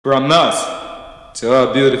From us to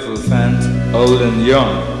our beautiful fans, old and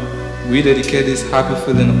young, we dedicate this happy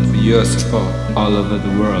feeling for your support all over the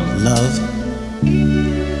world. Love,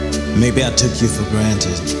 maybe I took you for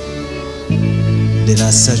granted. Did I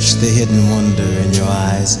search the hidden wonder in your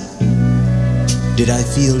eyes? Did I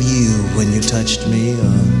feel you when you touched me?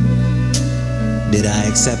 Or did I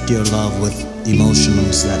accept your love with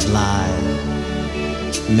emotions that lie?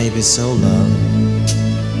 Maybe so, love.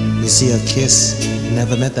 You see, a kiss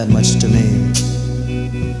never meant that much to me.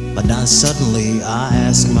 But now suddenly I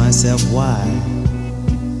ask myself why.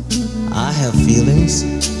 I have feelings,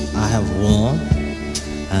 I have warmth,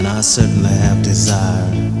 and I certainly have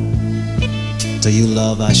desire. To you,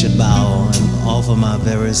 love, I should bow and offer my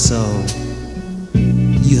very soul.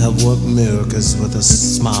 You have worked miracles with a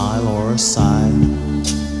smile or a sigh,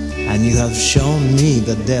 and you have shown me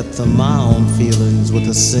the depth of my own feelings with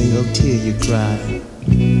a single tear you cry.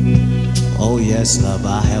 Oh yes, love,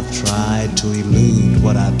 I have tried to elude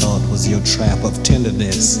what I thought was your trap of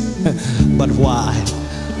tenderness. But why?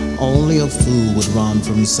 Only a fool would run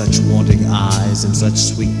from such wanting eyes and such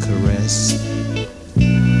sweet caress.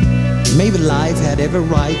 Maybe life had every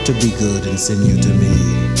right to be good and send you to me,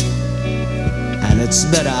 and it's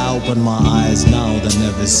better I open my eyes now than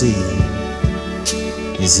never see.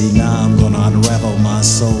 You see, now I'm gonna unravel my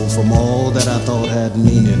soul from all that I thought had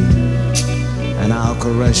meaning, and I'll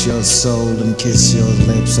caress your soul and kiss your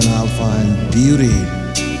lips, and I'll find beauty,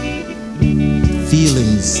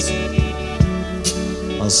 feelings,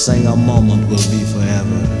 or sing a moment will be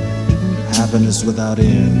forever, happiness without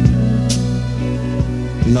end.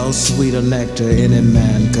 No sweeter nectar any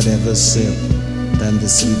man could ever sip than the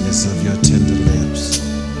sweetness of your tender lips.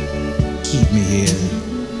 Keep me here.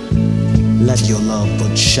 Let your love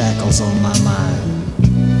put shackles on my mind.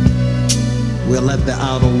 We'll let the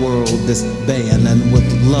outer world disband, and with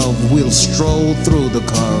love we'll stroll through the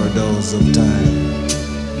corridors of time.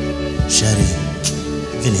 Chérie,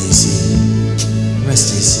 venez ici,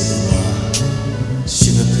 restez ici de moi.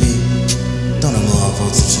 Je me prie, donnez-moi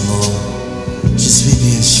votre amour. Je suis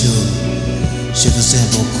bien sûr, je vous aime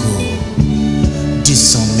beaucoup. 10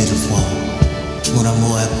 000 fois, mon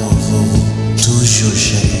amour est pour vous, toujours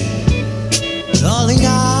chérie. Darling,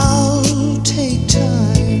 I'll take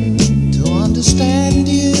time to understand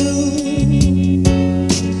you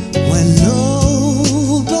when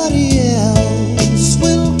nobody else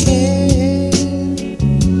will care.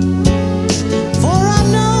 For I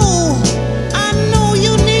know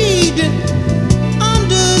you need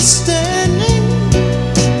understanding,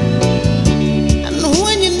 and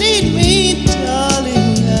when you need me,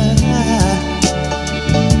 darling,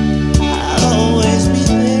 I'll always be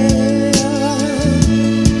there.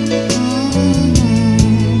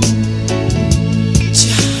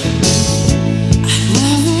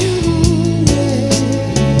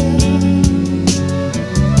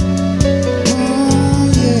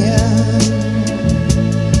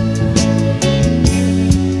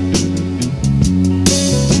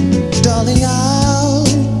 Darling, I'll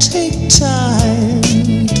take time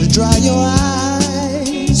to dry your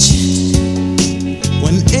eyes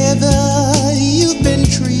whenever you've been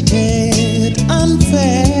treated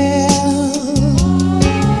unfair.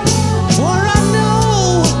 For I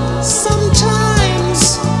know sometimes,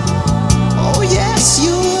 oh yes,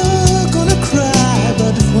 you're gonna cry,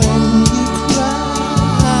 but when you cry,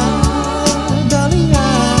 darling,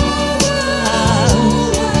 I'll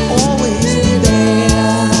always be there.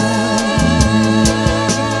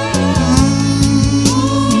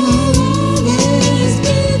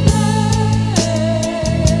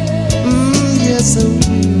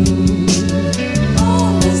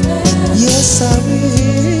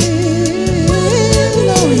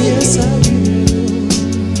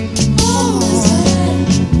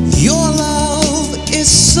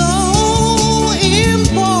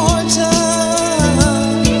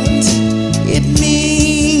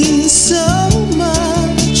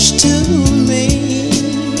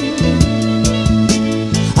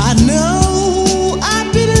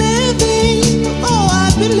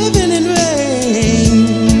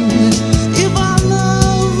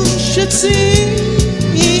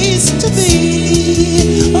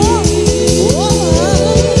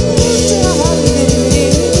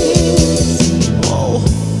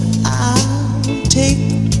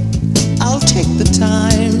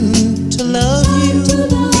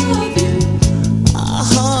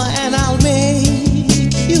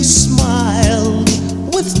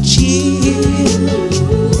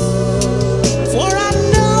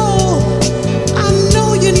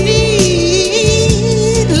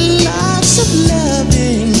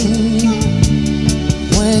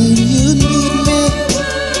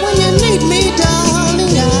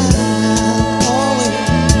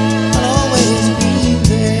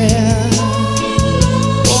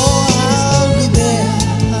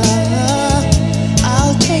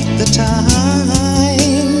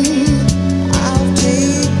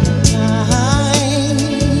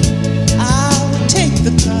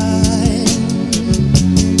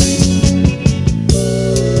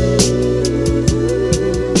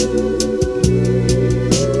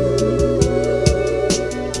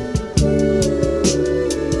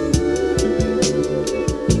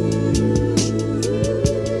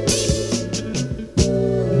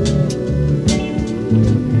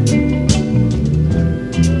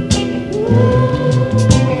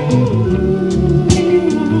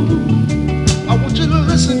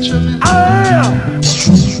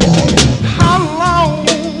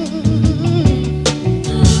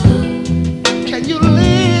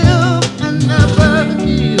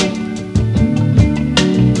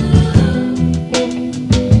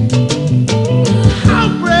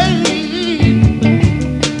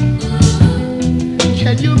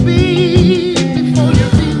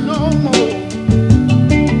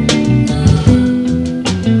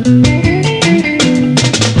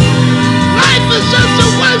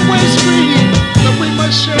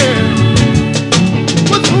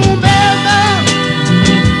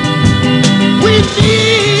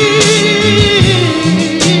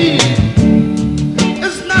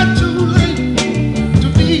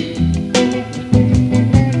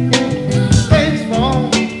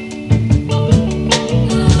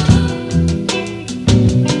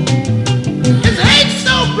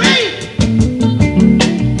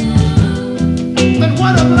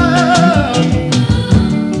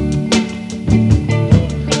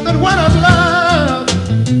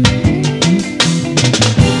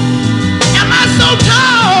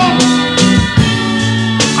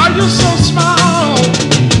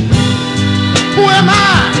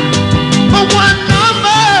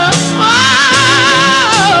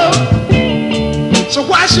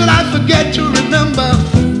 Why should I forget to remember?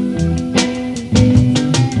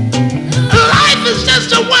 Life is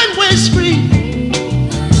just a one-way street,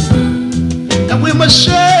 and we must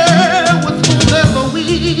share with whomever we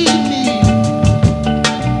meet.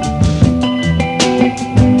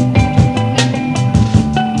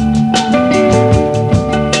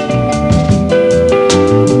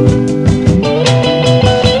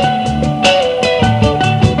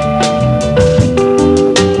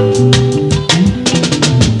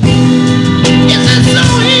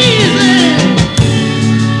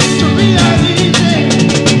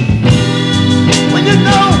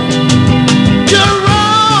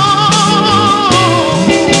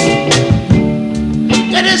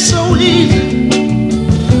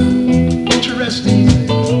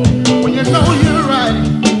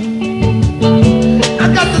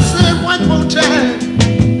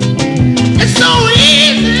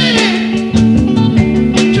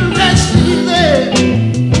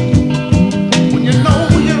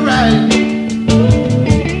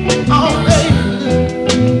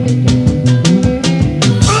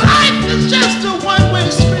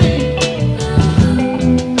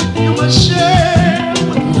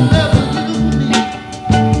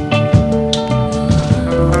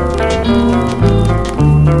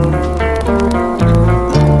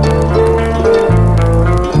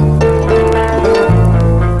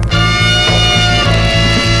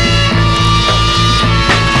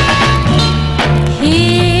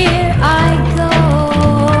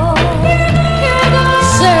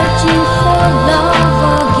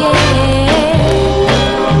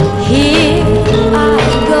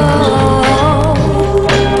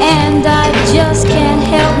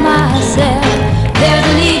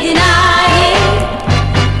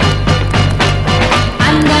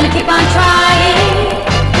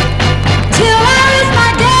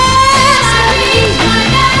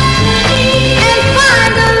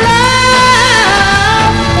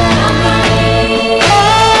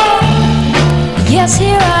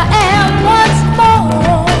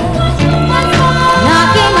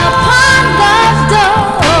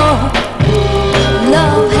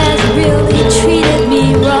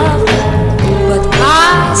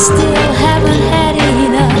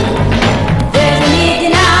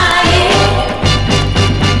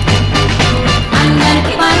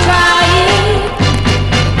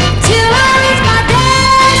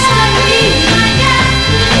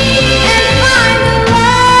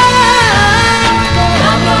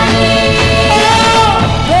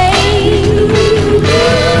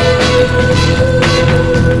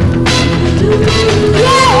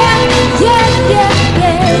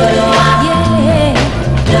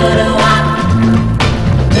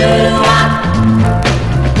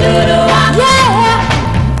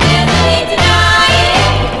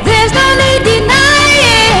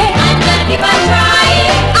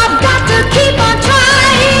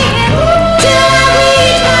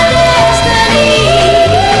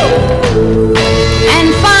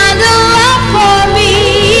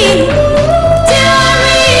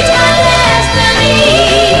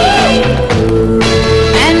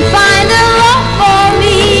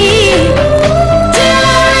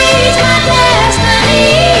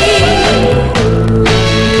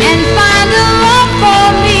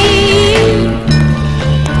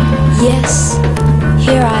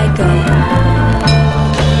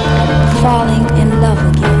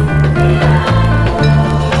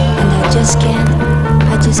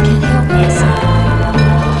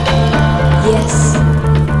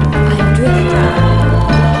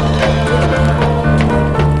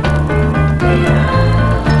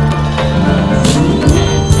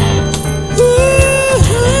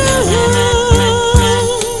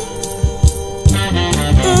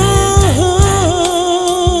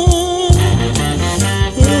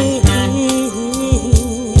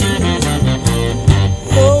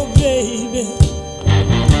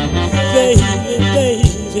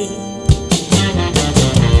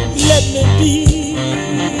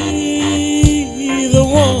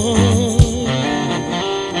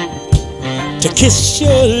 Kiss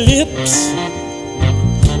your lips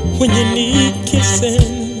when you need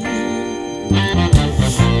kissing,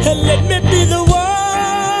 and let me be the one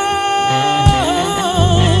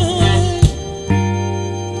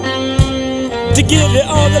to give you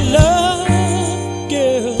all the love,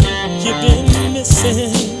 girl, you've been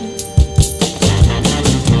missing.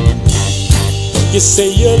 You say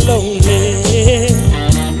you're lonely,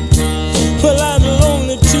 well I'm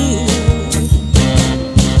lonely too.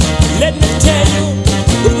 Let me tell you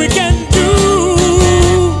what we can do.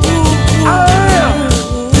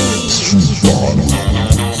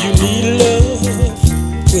 You need love,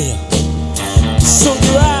 well, so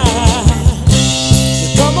do I.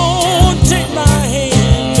 So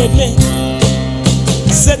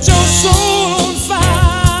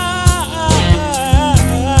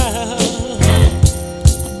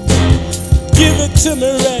to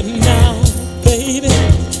me right now, baby.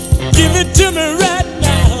 Give it to me right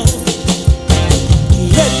now.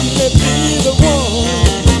 Let me be the one.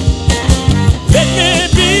 Let me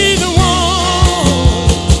be the one.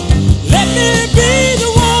 Let me be the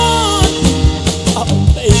one. Oh,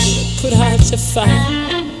 baby, put out your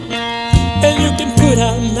fire, and you can put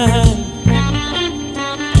out mine.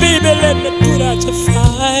 Baby, let me put out your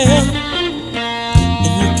fire,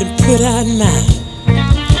 and you can put out mine.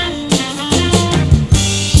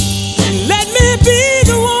 Let me be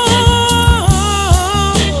the one.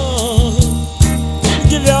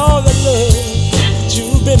 Give you all the love that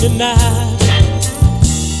you've been denied.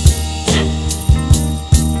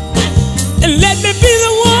 And let me be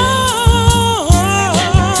the one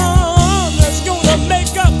that's gonna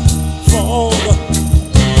make up for all the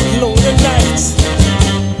lonely nights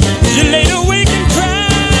you laid awake and cried.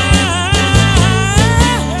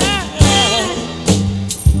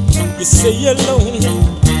 You say you're lonely.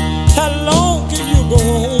 How long can you go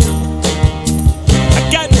on? I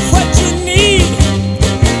got what you need.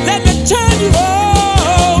 Let me turn you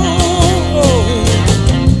on.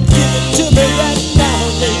 Give it to me right now,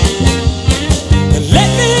 baby. And let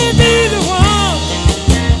me be the one.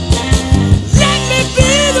 Let me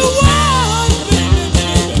be the one.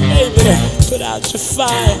 Baby, baby, put out your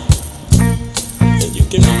fire, and you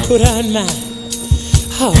can put out mine.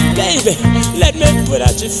 Oh, baby, let me put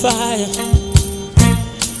out your fire,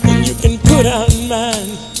 and you can put out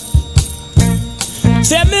mine.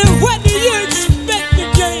 Tell me, what do you expect to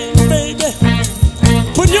gain, baby?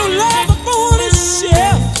 Put your love